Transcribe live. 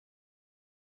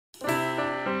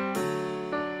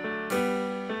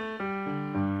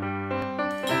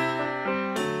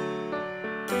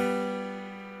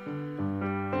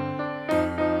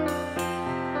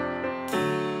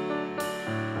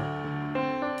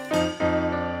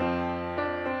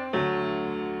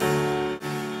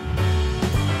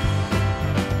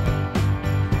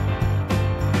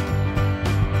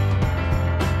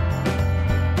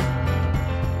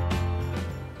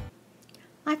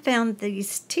found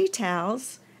these tea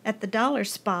towels at the dollar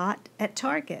spot at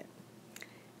Target,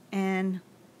 and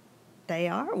they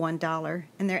are $1,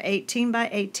 and they're 18 by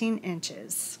 18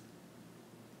 inches.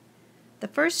 The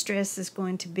first dress is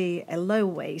going to be a low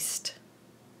waist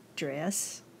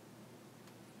dress,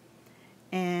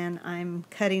 and I'm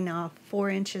cutting off 4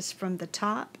 inches from the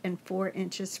top and 4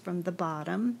 inches from the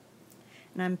bottom,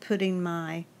 and I'm putting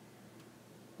my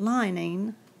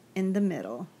lining in the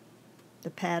middle. The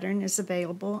pattern is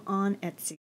available on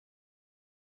Etsy,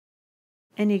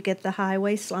 and you get the high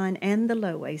waistline and the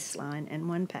low waistline in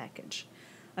one package.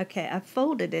 Okay, I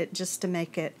folded it just to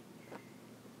make it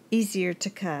easier to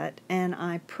cut, and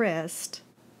I pressed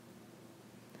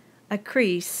a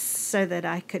crease so that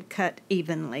I could cut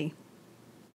evenly.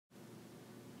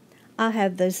 I'll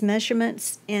have those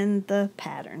measurements in the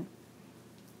pattern.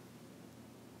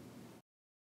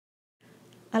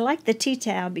 I like the tea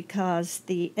towel because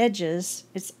the edges,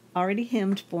 it's already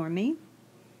hemmed for me.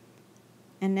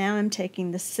 And now I'm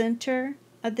taking the center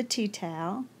of the tea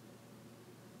towel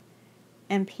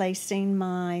and placing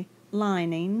my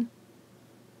lining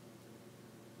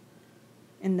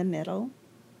in the middle.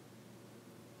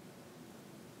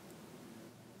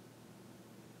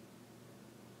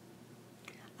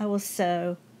 I will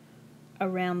sew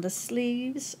around the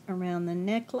sleeves, around the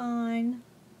neckline,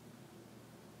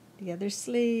 the other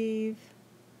sleeve,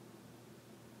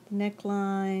 the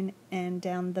neckline, and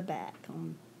down the back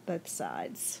on both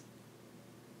sides.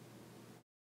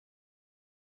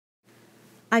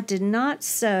 I did not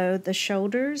sew the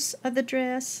shoulders of the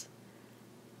dress.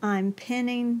 I'm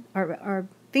pinning or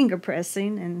finger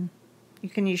pressing, and you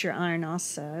can use your iron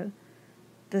also,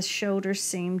 the shoulder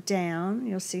seam down.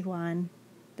 You'll see why in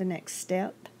the next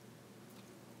step.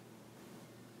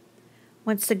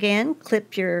 Once again,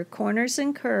 clip your corners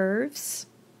and curves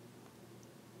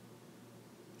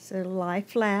so it'll lie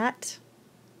flat.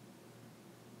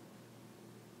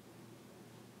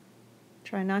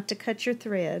 Try not to cut your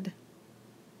thread.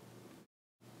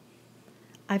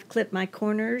 I've clipped my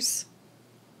corners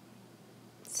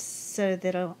so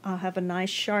that I'll have a nice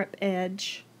sharp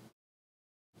edge.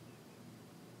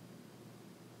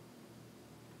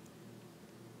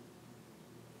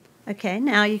 Okay,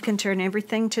 now you can turn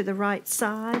everything to the right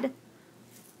side.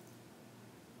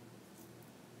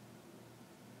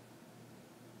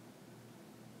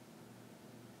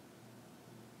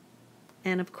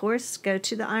 And of course, go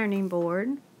to the ironing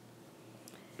board.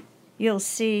 You'll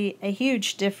see a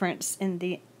huge difference in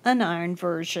the unironed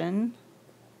version.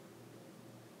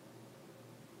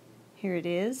 Here it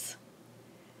is.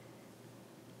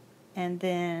 And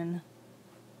then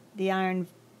the iron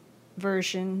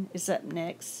version is up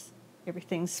next.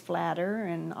 Everything's flatter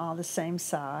and all the same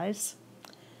size.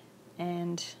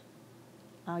 And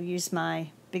I'll use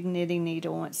my big knitting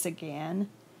needle once again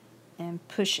and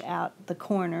push out the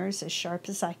corners as sharp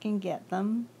as I can get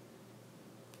them.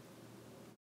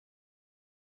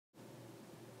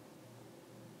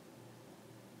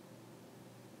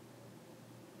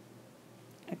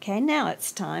 Okay, now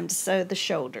it's time to sew the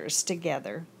shoulders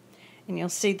together. And you'll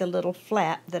see the little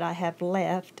flap that I have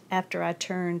left after I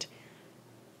turned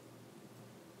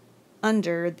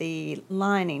under the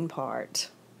lining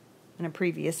part in a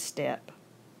previous step.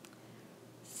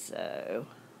 So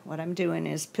what I'm doing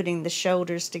is putting the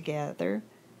shoulders together,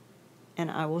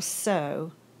 and I will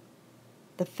sew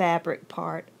the fabric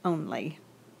part only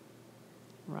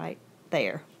right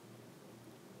there.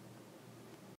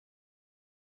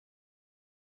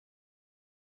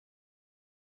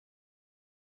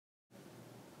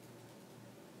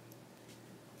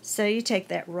 So you take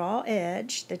that raw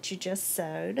edge that you just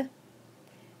sewed,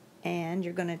 and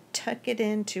you're going to tuck it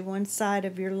into one side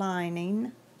of your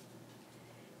lining,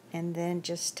 and then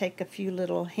just take a few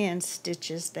little hand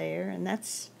stitches there, and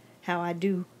that's how I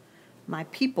do my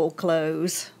people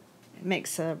clothes. It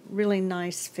makes a really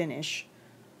nice finish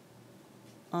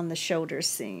on the shoulder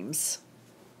seams.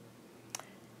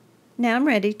 Now I'm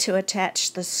ready to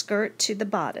attach the skirt to the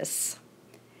bodice,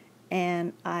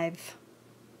 and I'm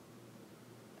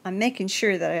making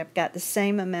sure that I've got the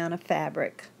same amount of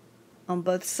fabric on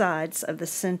both sides of the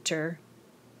center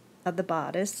of the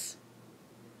bodice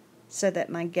so that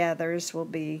my gathers will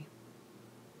be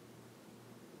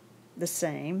the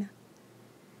same.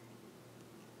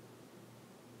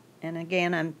 And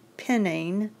again, I'm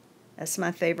pinning. That's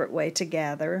my favorite way to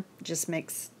gather. Just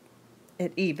makes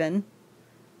it even.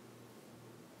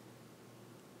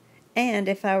 And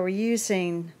if I were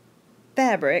using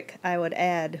fabric, I would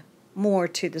add more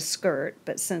to the skirt,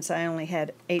 but since I only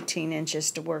had 18 inches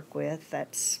to work with,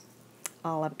 that's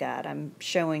all I've got. I'm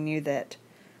showing you that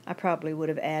I probably would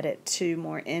have added 2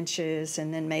 more inches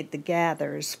and then made the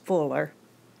gathers fuller.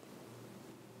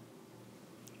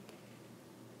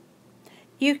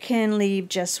 You can leave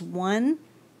just one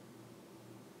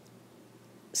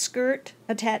skirt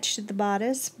attached to the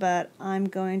bodice, but I'm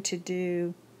going to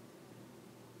do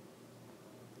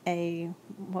a,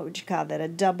 what would you call that, a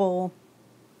double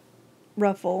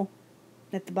ruffle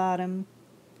at the bottom.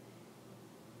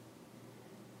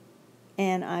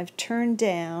 And I've turned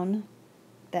down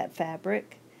that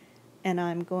fabric, and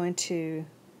I'm going to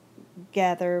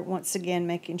gather, once again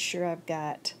making sure I've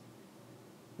got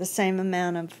the same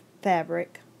amount of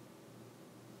fabric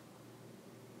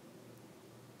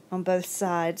on both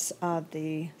sides of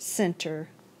the center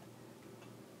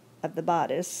of the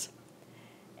bodice,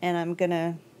 and I'm going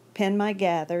to pin my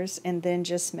gathers and then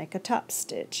just make a top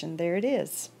stitch, and there it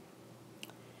is.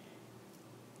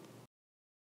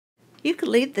 You could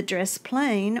leave the dress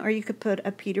plain, or you could put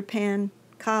a Peter Pan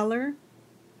collar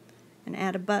and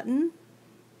add a button.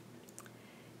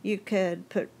 You could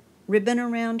put ribbon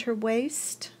around her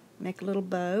waist, make a little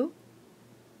bow.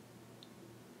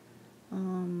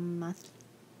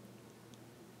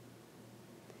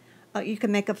 You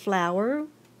can make a flower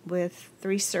with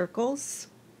 3 circles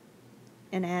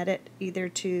and add it either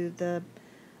to the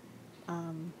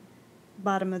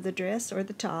bottom of the dress or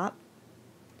the top.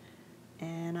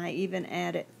 And I even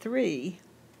added 3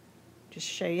 just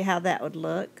to show you how that would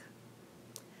look.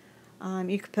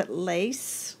 You could put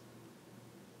lace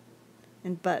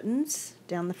and buttons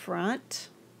down the front.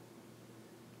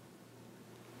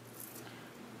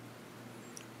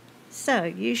 So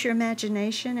use your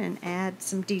imagination and add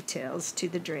some details to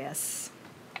the dress.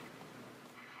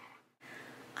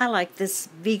 I like this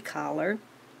V collar.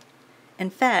 In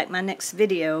fact, my next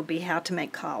video will be how to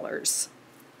make collars.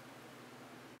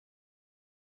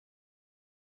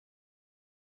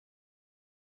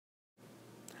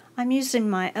 I'm using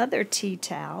my other tea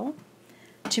towel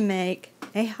to make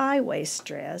a high waist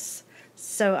dress.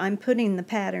 So I'm putting the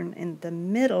pattern in the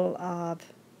middle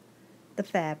of the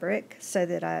fabric so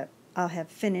that I'll have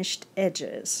finished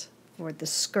edges for the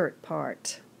skirt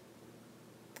part.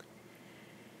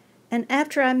 And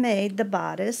after I made the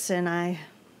bodice, and I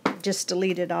just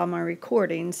deleted all my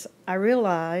recordings, I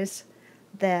realized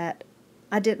that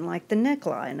I didn't like the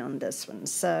neckline on this one.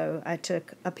 So I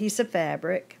took a piece of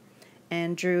fabric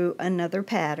and drew another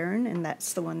pattern, and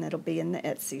that's the one that'll be in the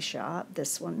Etsy shop,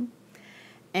 this one.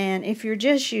 And if you're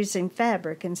just using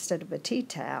fabric instead of a tea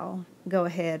towel, go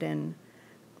ahead and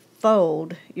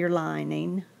fold your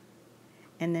lining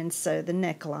and then sew the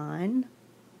neckline.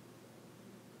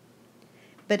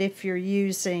 But if you're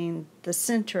using the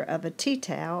center of a tea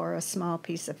towel or a small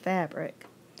piece of fabric,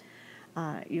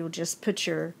 you'll just put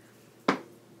your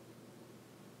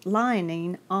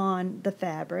lining on the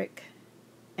fabric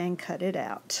and cut it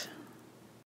out.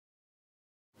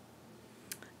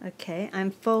 Okay,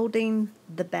 I'm folding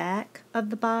the back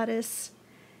of the bodice,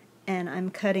 and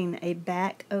I'm cutting a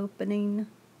back opening.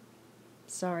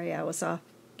 Sorry, I was off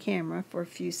camera for a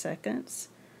few seconds,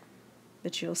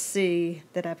 but you'll see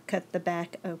that I've cut the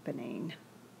back opening.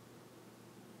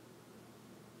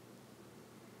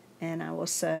 And I will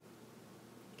sew.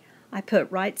 I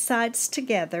put right sides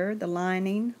together, the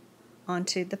lining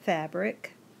onto the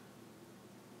fabric,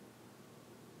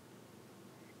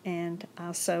 and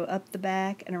I'll sew up the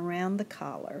back and around the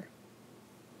collar.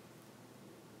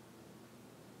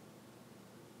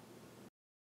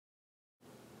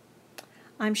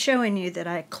 I'm showing you that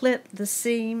I clip the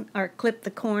seam, or clip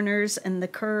the corners and the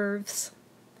curves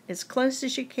as close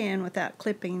as you can without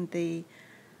clipping the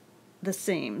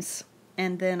seams.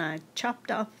 And then I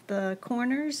chopped off the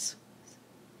corners.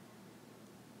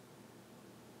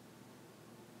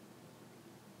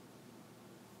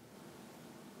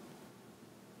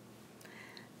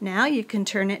 Now you can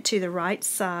turn it to the right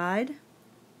side,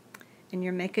 and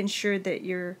you're making sure that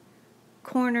your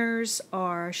corners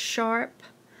are sharp.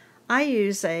 I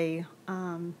use a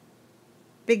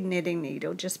big knitting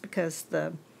needle just because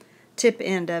the tip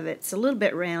end of it's a little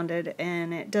bit rounded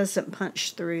and it doesn't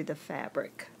punch through the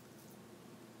fabric.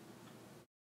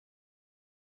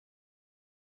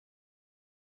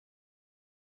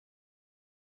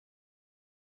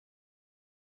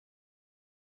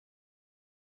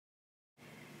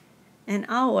 And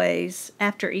always,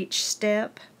 after each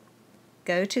step,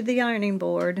 go to the ironing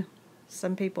board.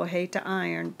 Some people hate to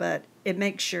iron, but it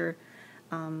makes your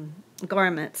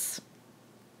garments,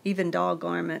 even doll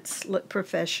garments, look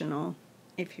professional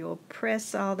if you'll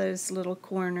press all those little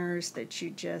corners that you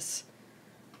just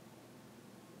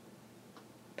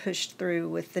pushed through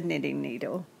with the knitting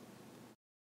needle.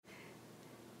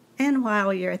 And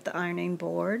while you're at the ironing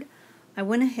board, I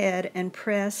went ahead and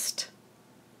pressed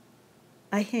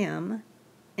a hem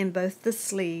in both the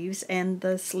sleeves and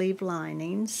the sleeve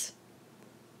linings.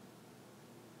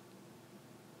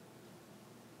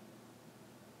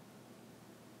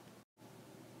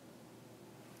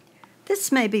 This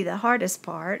may be the hardest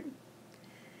part.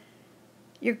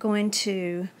 You're going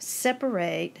to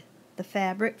separate the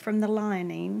fabric from the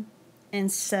lining and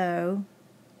sew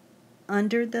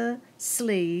under the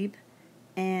sleeve,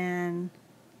 and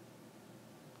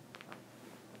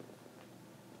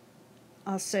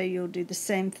also you'll do the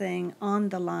same thing on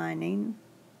the lining.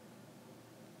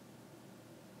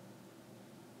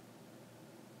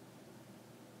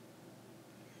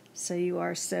 So you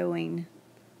are sewing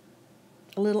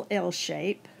a little L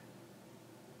shape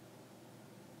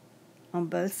on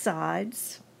both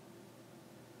sides.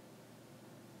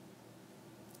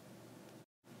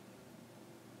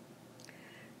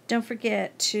 Don't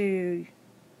forget to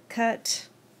cut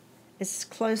as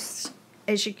close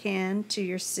as you can to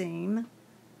your seam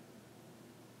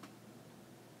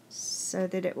so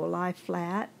that it will lie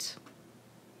flat.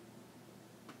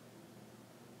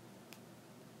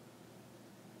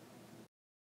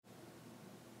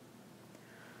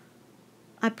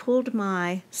 I pulled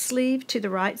my sleeve to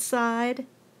the right side,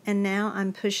 and now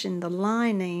I'm pushing the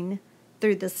lining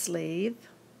through the sleeve.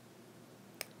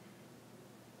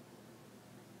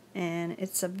 And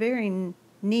it's a very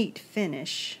neat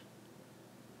finish.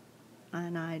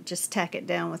 And I just tack it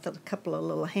down with a couple of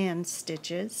little hand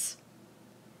stitches.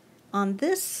 On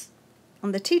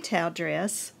the tea towel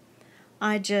dress,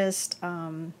 I just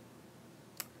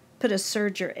put a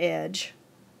serger edge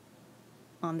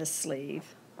on the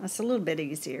sleeve. That's a little bit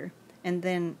easier. And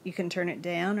then you can turn it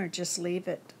down or just leave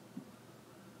it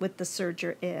with the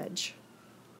serger edge.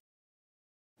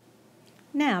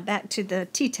 Now back to the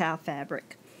tea towel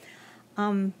fabric.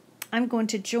 I'm going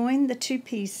to join the two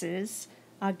pieces.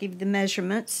 I'll give the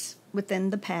measurements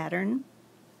within the pattern.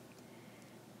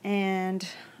 And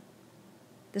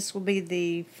this will be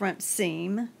the front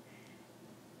seam.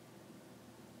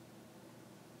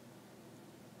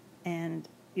 And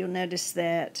you'll notice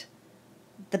that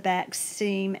the back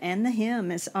seam and the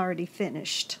hem is already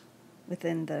finished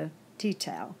within the tea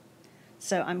towel.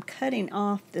 So I'm cutting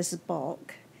off this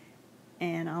bulk,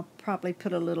 and I'll probably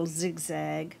put a little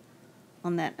zigzag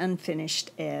on that unfinished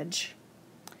edge.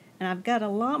 And I've got a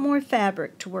lot more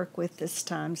fabric to work with this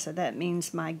time, so that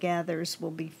means my gathers will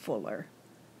be fuller.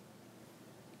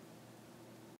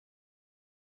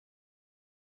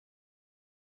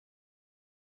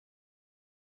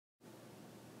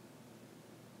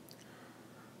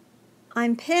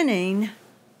 I'm pinning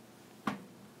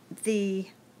the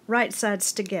right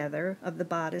sides together of the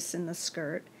bodice and the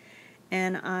skirt,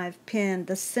 and I've pinned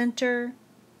the center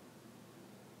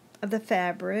of the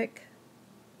fabric,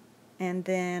 and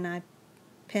then I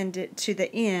pinned it to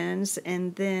the ends,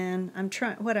 and then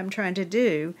what I'm trying to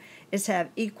do is have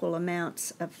equal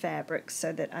amounts of fabric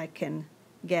so that I can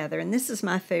gather. And this is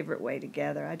my favorite way to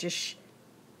gather. I just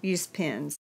use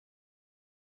pins.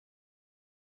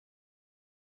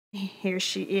 Here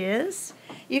she is.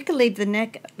 You could leave the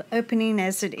neck opening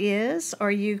as it is, or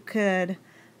you could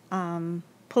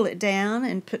pull it down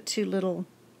and put two little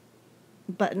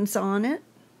buttons on it.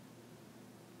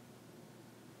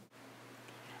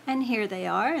 And here they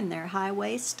are in their high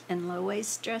waist and low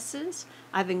waist dresses.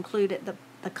 I've included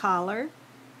the collar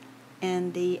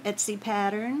and the Etsy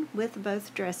pattern with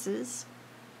both dresses.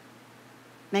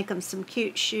 Make them some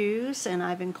cute shoes, and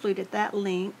I've included that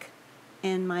link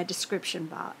in my description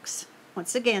box.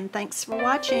 Once again, thanks for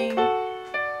watching.